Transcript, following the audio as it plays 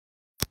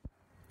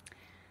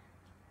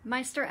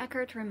Meister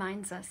Eckhart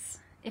reminds us,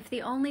 if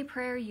the only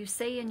prayer you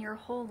say in your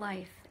whole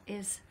life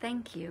is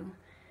thank you,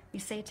 we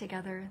say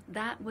together,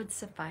 that would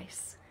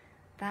suffice.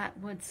 That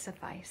would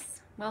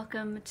suffice.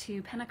 Welcome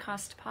to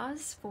Pentecost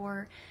Pause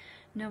for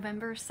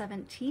November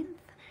 17th.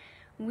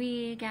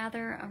 We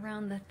gather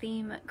around the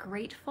theme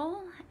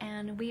grateful,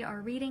 and we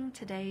are reading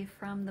today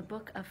from the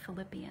book of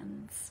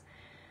Philippians.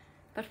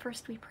 But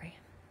first we pray.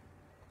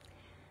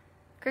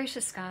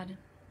 Gracious God,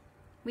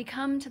 we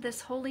come to this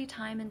holy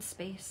time and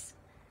space.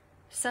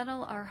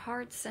 Settle our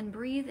hearts and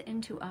breathe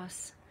into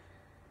us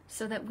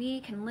so that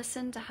we can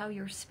listen to how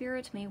your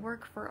Spirit may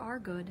work for our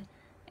good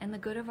and the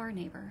good of our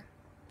neighbor.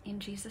 In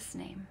Jesus'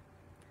 name,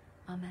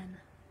 amen.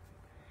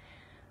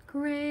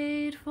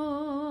 Grateful,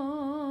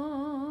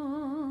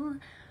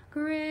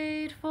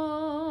 grateful,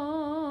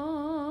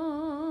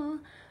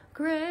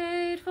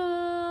 grateful,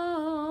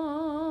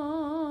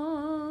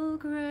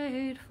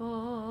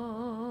 grateful.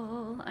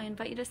 I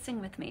invite you to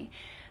sing with me.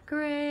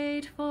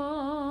 Grateful,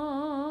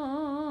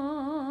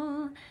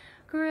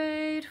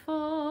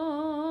 grateful,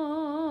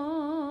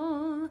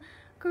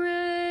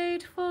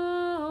 grateful,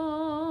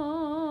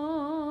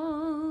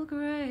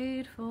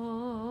 grateful,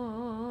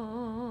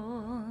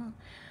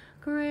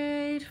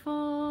 grateful,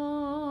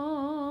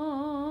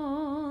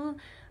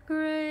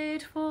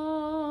 grateful,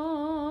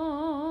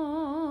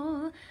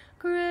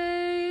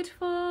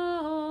 grateful,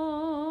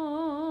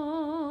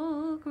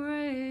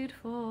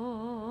 grateful.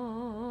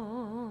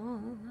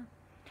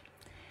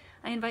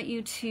 I invite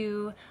you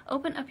to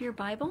open up your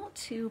Bible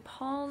to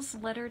Paul's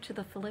letter to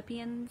the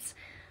Philippians,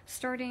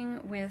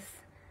 starting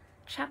with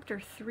chapter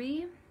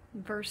 3,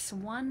 verse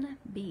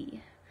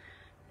 1b.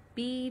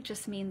 B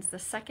just means the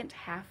second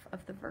half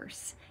of the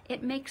verse.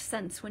 It makes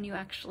sense when you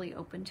actually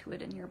open to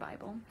it in your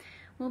Bible.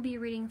 We'll be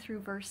reading through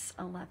verse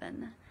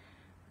 11.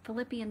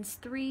 Philippians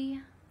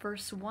 3,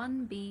 verse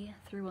 1b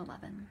through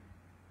 11.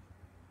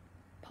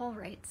 Paul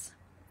writes,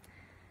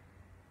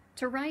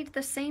 "To write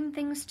the same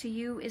things to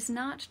you is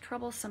not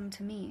troublesome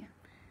to me,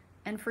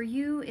 and for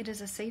you it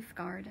is a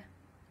safeguard.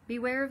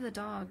 Beware of the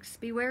dogs,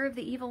 beware of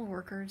the evil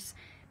workers,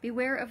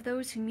 beware of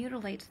those who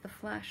mutilate the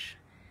flesh.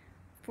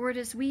 For it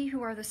is we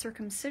who are the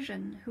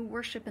circumcision, who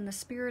worship in the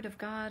Spirit of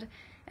God,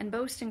 and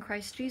boast in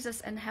Christ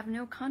Jesus, and have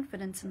no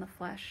confidence in the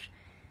flesh,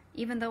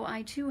 even though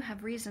I too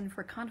have reason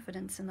for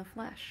confidence in the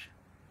flesh.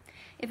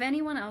 If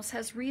anyone else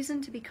has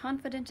reason to be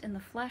confident in the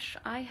flesh,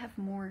 I have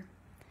more.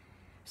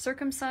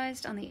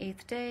 Circumcised on the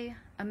 8th day,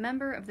 a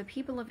member of the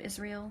people of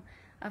Israel,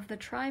 of the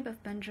tribe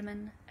of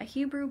Benjamin, a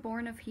Hebrew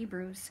born of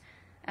Hebrews,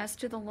 as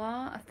to the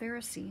law a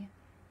Pharisee,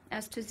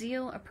 as to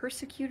zeal a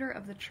persecutor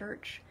of the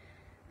church,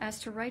 as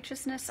to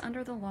righteousness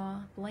under the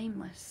law,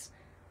 blameless.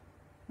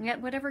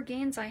 Yet whatever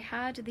gains I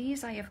had,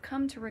 these I have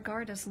come to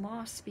regard as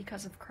loss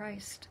because of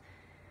Christ.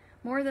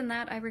 More than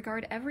that, I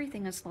regard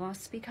everything as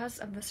loss because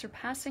of the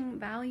surpassing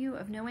value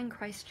of knowing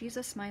Christ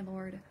Jesus my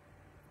Lord.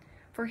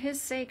 For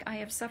his sake I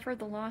have suffered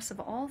the loss of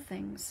all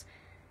things,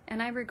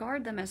 and I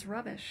regard them as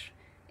rubbish,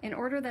 in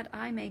order that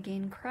I may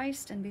gain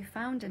Christ and be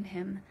found in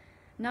him,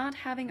 not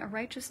having a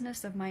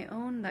righteousness of my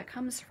own that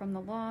comes from the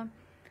law,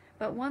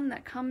 but one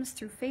that comes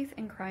through faith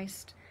in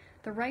Christ,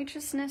 the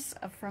righteousness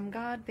from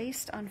God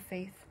based on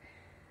faith.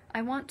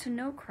 I want to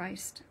know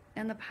Christ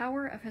and the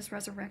power of his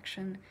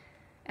resurrection,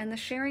 and the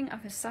sharing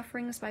of his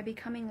sufferings by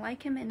becoming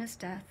like him in his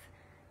death,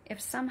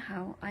 if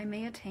somehow I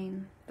may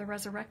attain the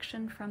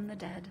resurrection from the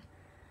dead.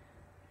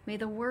 May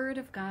the word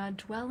of God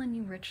dwell in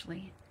you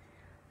richly.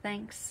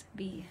 Thanks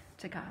be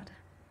to God."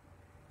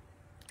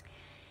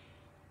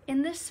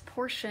 In this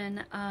portion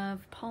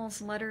of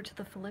Paul's letter to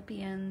the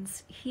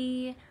Philippians,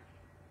 he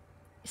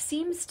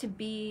seems to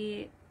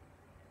be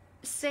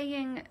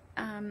saying,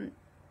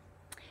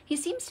 he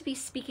seems to be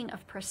speaking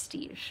of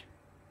prestige,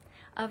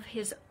 of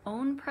his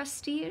own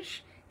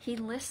prestige. He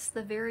lists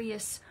the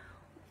various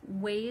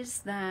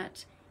ways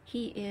that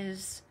he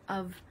is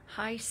of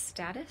high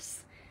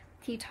status.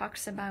 He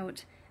talks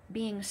about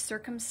being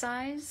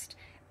circumcised.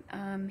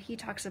 He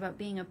talks about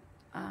being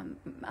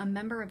a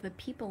member of the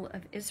people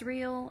of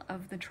Israel,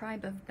 of the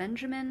tribe of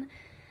Benjamin.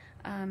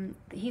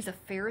 He's a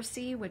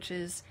Pharisee, which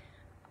is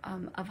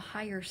of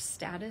higher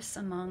status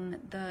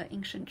among the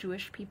ancient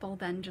Jewish people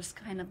than just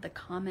kind of the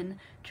common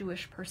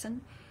Jewish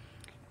person.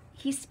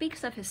 He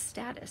speaks of his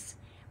status,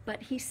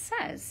 but he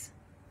says,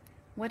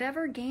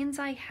 "Whatever gains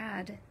I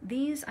had,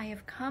 these I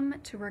have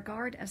come to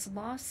regard as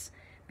loss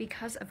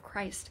because of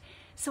Christ."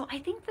 So I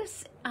think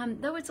this,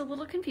 though it's a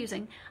little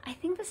confusing, I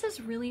think this is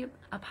really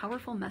a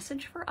powerful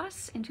message for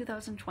us in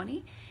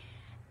 2020.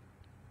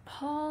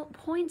 Paul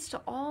points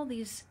to all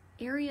these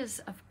areas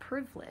of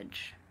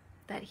privilege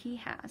that he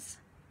has,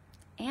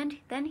 and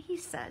then he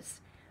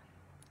says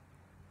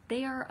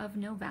they are of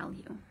no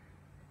value.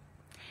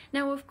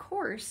 Now, of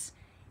course,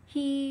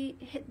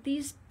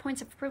 these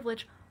points of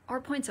privilege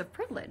are points of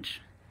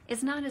privilege.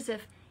 It's not as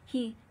if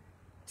he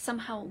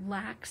somehow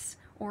lacks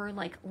or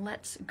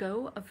lets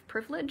go of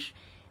privilege.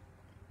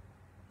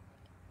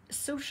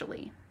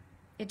 Socially,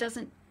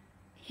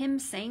 him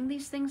saying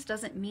these things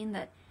doesn't mean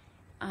that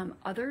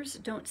others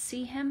don't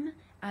see him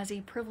as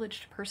a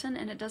privileged person,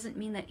 and it doesn't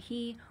mean that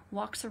he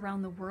walks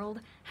around the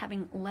world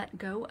having let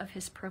go of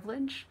his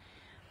privilege.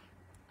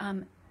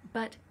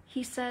 But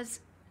he says,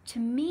 to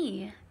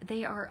me,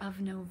 they are of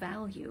no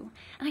value.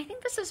 And I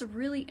think this is a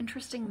really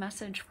interesting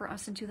message for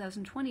us in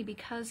 2020,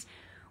 because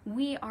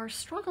we are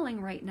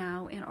struggling right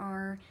now in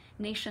our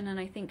nation, and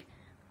I think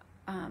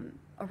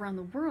around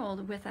the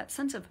world, with that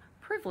sense of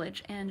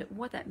privilege and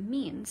what that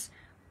means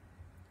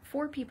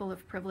for people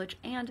of privilege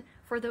and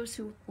for those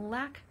who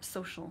lack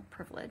social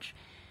privilege.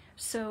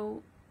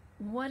 So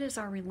what is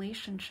our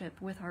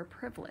relationship with our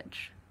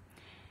privilege?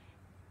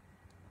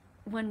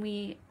 When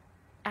we,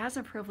 as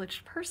a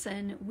privileged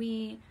person,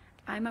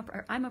 I'm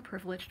a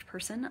privileged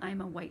person.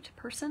 I'm a white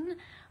person.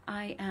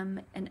 I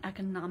am an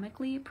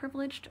economically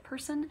privileged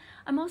person.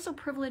 I'm also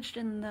privileged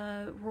in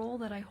the role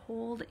that I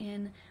hold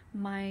in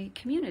my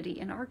community,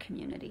 in our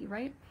community,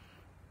 right?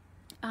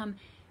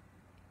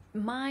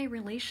 My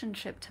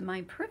relationship to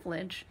my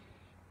privilege,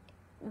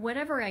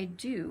 whatever I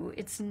do,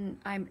 it's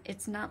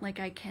not like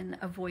I can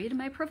avoid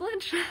my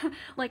privilege.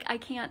 Like, I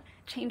can't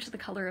change the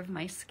color of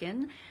my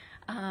skin.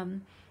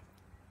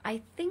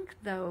 I think,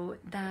 though,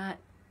 that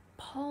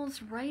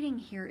Paul's writing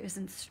here is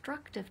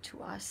instructive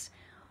to us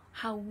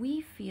how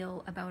we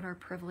feel about our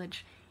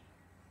privilege.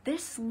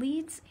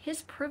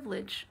 His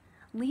privilege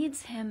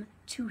leads him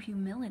to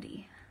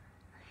humility.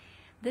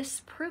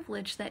 This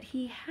privilege that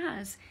he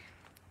has,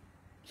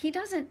 he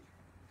doesn't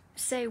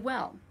say,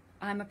 well,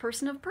 I'm a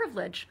person of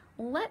privilege,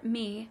 let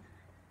me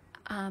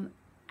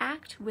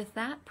act with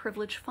that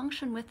privilege,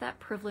 function with that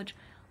privilege,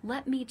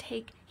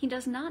 he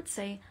does not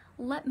say,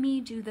 let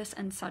me do this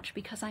and such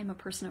because I'm a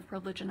person of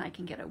privilege and I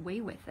can get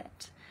away with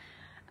it.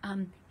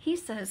 He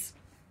says,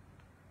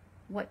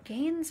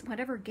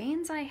 whatever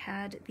gains I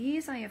had,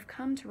 these I have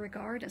come to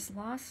regard as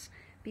loss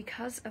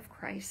because of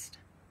Christ.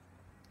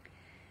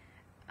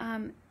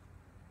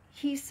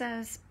 He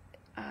says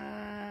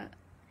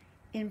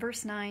in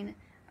verse 9,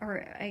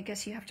 or I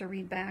guess you have to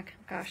read back,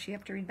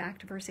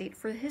 to verse 8.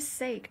 For his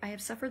sake I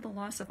have suffered the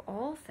loss of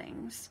all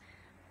things,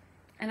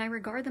 and I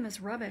regard them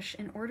as rubbish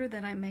in order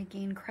that I may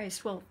gain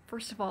Christ. Well,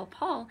 first of all,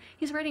 Paul,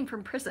 he's writing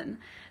from prison.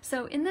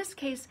 So in this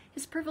case,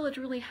 his privilege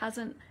really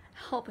hasn't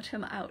helped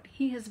him out.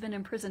 He has been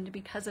imprisoned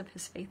because of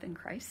his faith in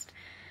Christ.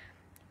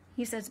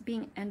 He says,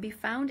 be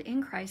found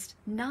in Christ,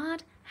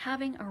 not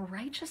having a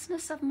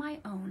righteousness of my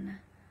own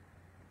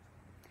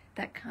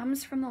that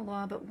comes from the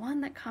law, but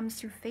one that comes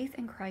through faith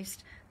in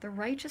Christ, the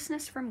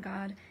righteousness from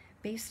God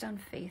based on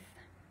faith.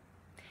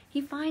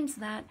 He finds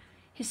that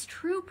his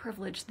true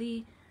privilege,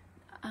 the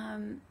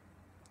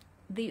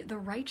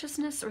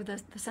righteousness, or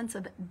the sense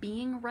of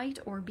being right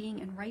or being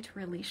in right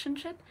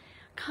relationship,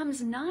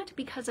 comes not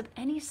because of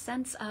any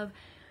sense of,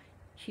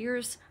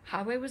 here's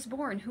how I was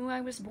born, who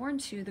I was born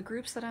to, the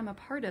groups that I'm a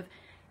part of.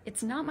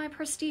 It's not my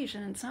prestige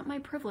and it's not my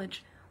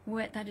privilege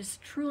that is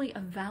truly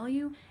of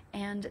value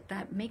and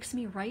that makes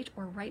me right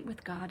or right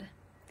with God.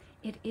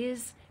 It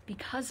is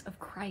because of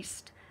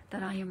Christ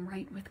that I am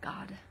right with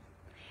God.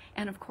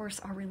 And of course,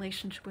 our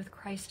relationship with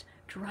Christ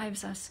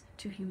drives us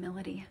to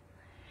humility.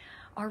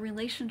 Our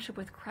relationship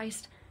with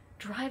Christ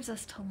drives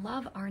us to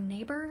love our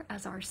neighbor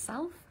as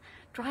ourself,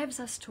 drives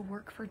us to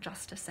work for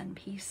justice and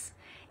peace,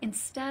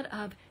 instead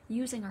of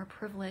using our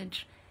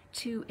privilege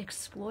to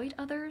exploit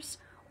others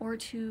or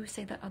to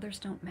say that others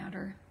don't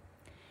matter.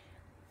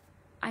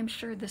 I'm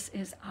sure this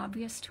is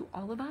obvious to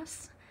all of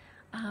us,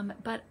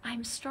 but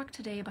I'm struck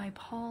today by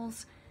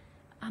Paul's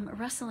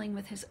wrestling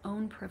with his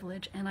own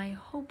privilege, and I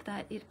hope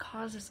that it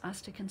causes us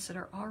to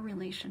consider our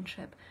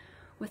relationship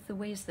with the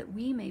ways that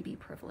we may be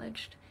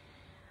privileged,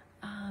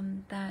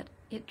 that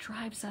it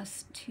drives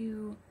us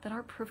to, that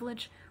our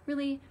privilege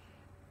really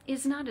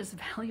is not as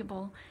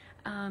valuable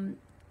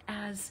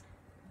as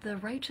the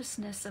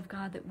righteousness of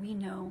God that we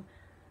know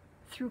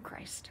through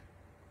Christ.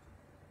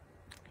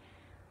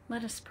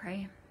 Let us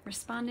pray,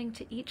 responding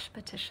to each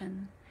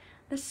petition.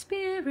 The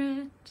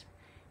Spirit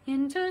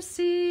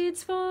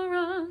intercedes for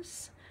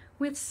us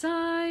with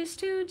sighs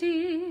too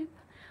deep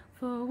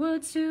for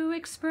words to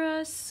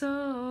express.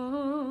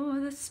 So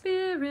the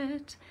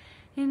Spirit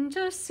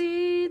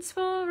intercedes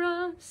for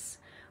us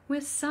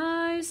with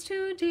sighs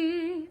too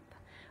deep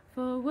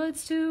for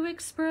words to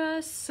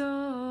express.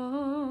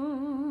 So,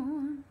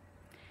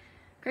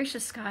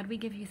 gracious God, we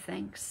give you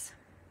thanks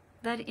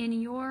that in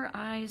your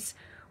eyes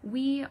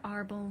we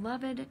are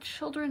beloved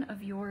children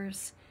of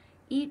yours,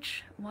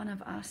 each one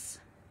of us.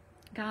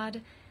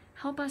 God,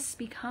 help us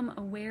become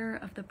aware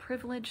of the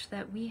privilege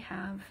that we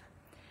have,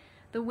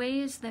 the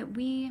ways that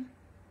we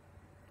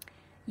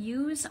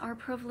use our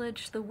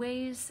privilege, the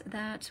ways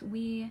that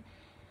we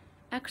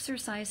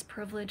exercise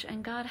privilege,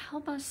 and God,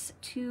 help us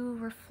to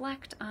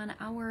reflect on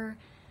our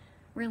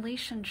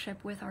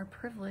relationship with our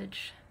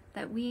privilege,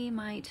 that we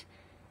might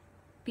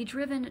be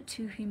driven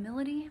to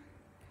humility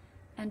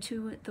and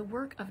to the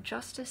work of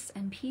justice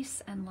and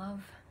peace and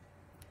love.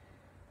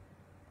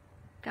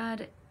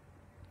 God,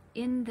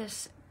 in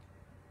this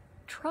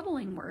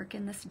troubling work,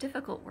 in this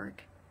difficult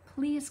work,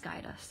 please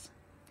guide us.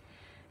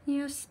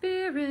 Your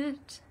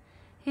Spirit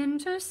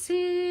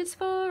intercedes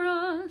for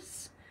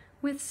us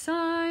with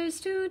sighs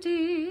too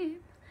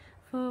deep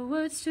for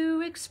words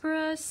to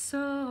express,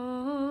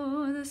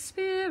 so the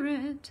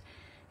Spirit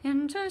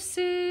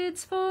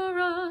intercedes for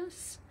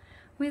us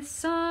with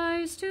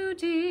sighs too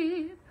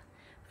deep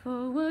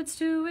for words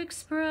to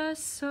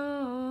express,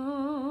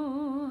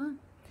 so.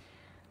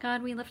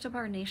 God, we lift up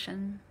our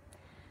nation,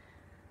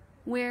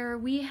 where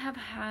we have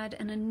had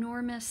an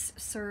enormous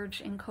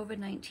surge in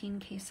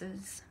COVID-19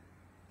 cases.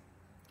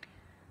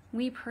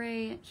 We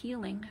pray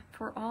healing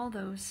for all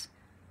those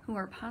who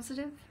are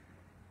positive.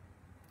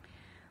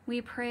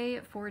 We pray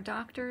for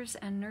doctors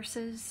and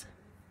nurses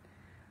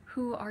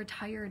who are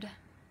tired.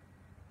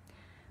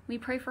 We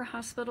pray for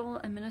hospital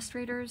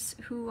administrators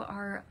who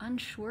are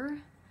unsure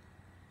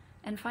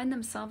and find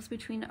themselves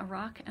between a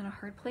rock and a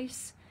hard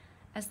place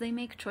as they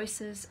make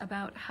choices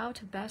about how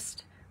to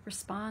best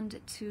respond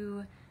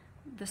to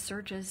the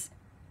surges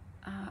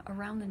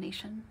around the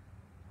nation.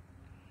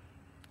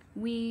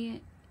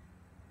 We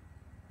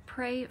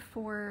pray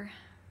for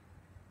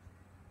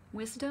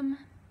wisdom,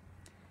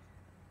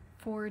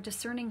 for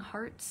discerning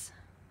hearts,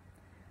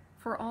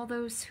 for all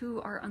those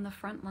who are on the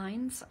front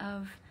lines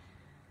of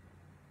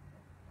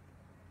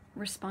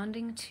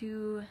responding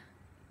to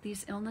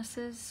these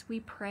illnesses.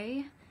 We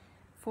pray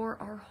for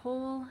our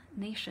whole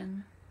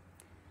nation,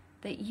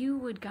 that you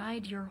would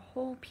guide your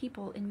whole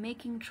people in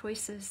making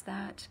choices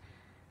that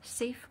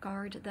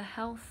safeguard the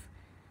health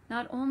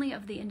not only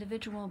of the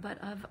individual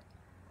but of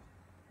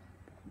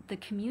the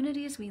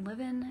communities we live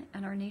in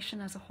and our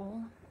nation as a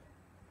whole.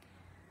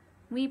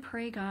 We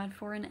pray, God,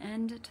 for an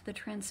end to the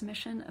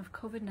transmission of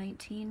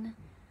COVID-19,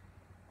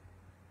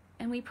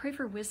 and we pray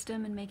for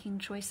wisdom in making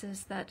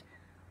choices that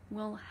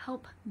will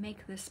help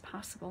make this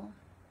possible.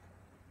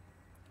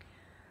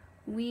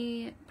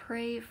 We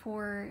pray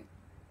for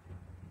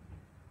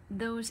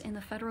those in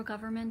the federal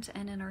government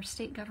and in our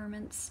state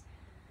governments,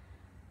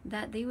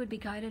 that they would be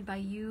guided by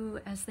you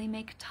as they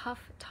make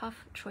tough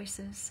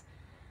choices.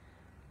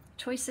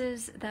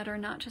 Choices that are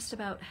not just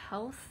about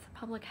health,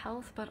 public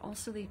health, but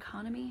also the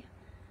economy.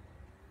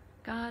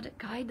 God,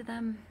 guide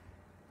them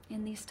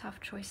in these tough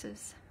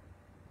choices.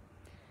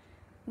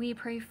 We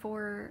pray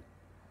for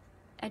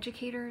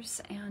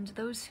educators and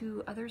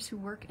others who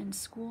work in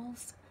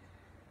schools,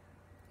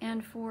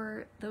 and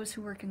for those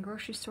who work in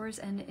grocery stores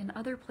and in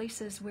other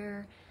places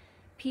where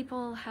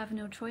people have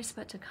no choice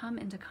but to come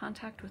into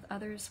contact with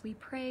others. We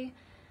pray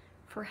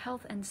for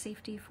health and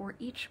safety for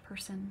each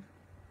person.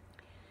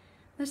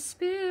 The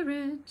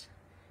Spirit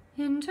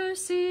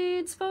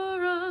intercedes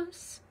for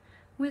us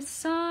with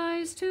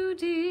sighs too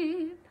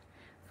deep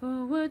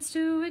for words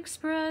to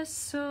express,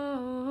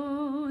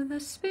 so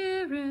the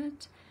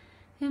Spirit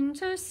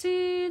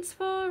intercedes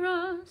for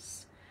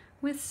us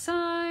with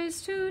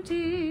sighs too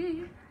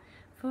deep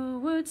for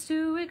words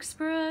to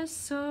express,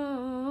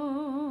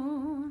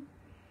 so.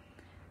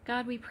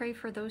 God, we pray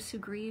for those who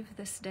grieve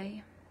this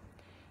day.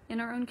 In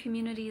our own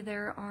community,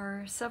 there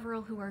are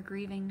several who are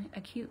grieving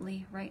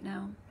acutely right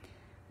now.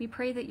 We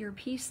pray that your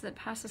peace that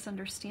passes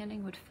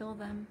understanding would fill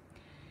them,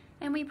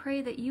 and we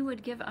pray that you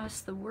would give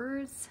us the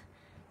words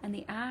and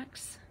the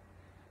acts,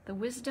 the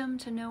wisdom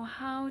to know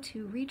how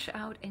to reach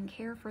out and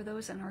care for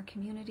those in our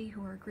community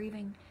who are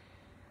grieving.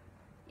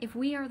 If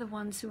we are the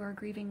ones who are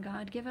grieving,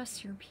 God, give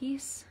us your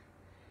peace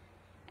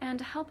and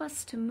help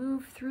us to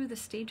move through the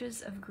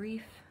stages of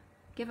grief.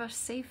 Give us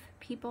safe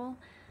people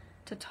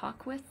to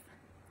talk with.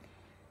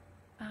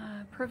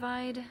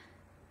 Provide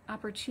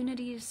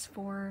opportunities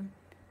for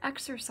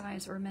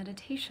exercise or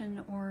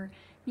meditation or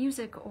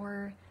music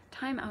or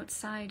time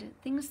outside,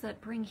 things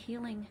that bring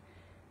healing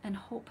and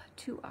hope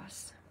to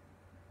us.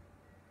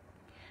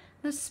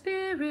 The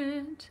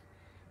Spirit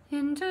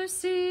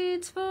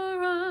intercedes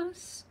for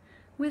us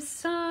with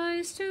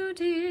sighs too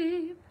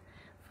deep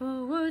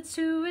for words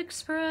to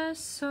express,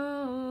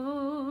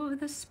 so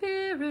the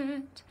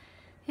Spirit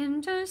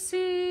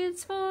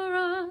intercedes for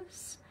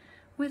us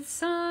with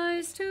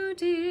sighs too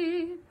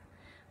deep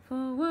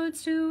for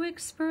words to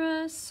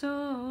express,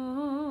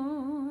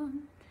 so.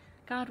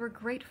 God, we're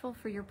grateful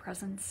for your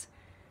presence.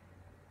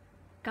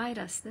 Guide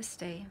us this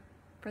day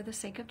for the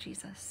sake of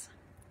Jesus.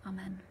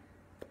 Amen.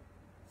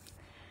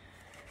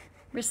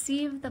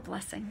 Receive the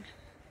blessing.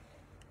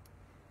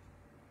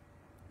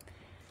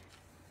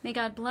 May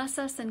God bless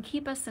us and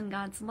keep us in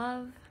God's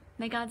love.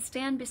 May God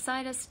stand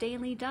beside us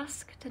daily,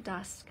 dusk to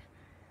dusk.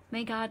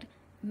 May God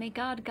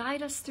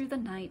guide us through the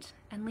night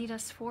and lead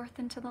us forth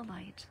into the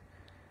light.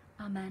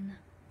 Amen.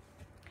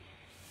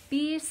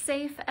 Be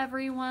safe,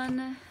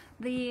 everyone.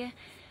 The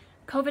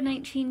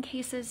COVID-19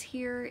 cases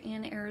here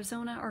in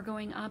Arizona are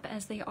going up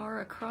as they are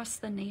across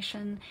the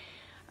nation.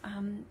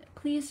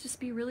 Please just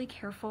be really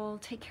careful.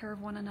 Take care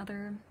of one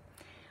another.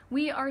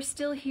 We are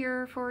still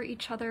here for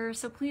each other,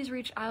 so please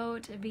reach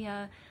out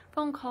via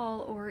phone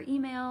call or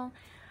email.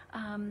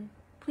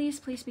 Please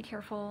be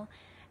careful.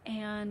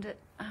 And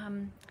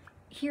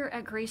here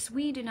at Grace,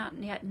 we do not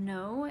yet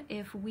know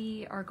if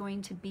we are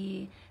going to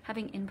be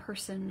having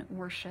in-person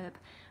worship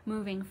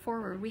moving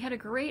forward. We had a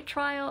great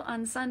trial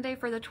on Sunday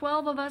for the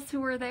 12 of us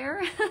who were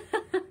there.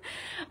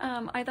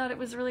 I thought it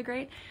was really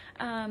great.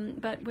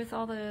 But with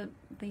all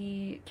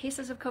the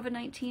cases of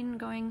COVID-19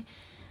 going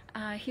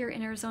here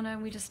in Arizona,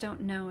 we just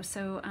don't know.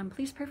 So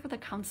please pray for the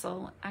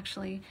council,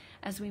 actually,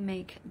 as we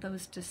make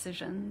those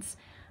decisions.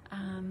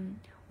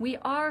 We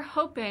are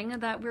hoping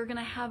that we're going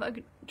to have a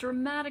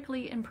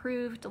dramatically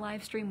improved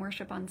live stream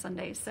worship on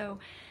Sunday. So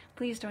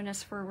please join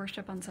us for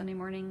worship on Sunday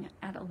morning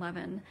at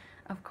 11,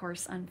 of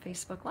course, on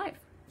Facebook Live.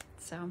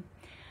 So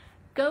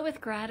go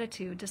with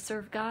gratitude to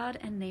serve God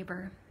and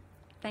neighbor.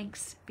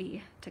 Thanks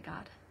be to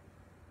God.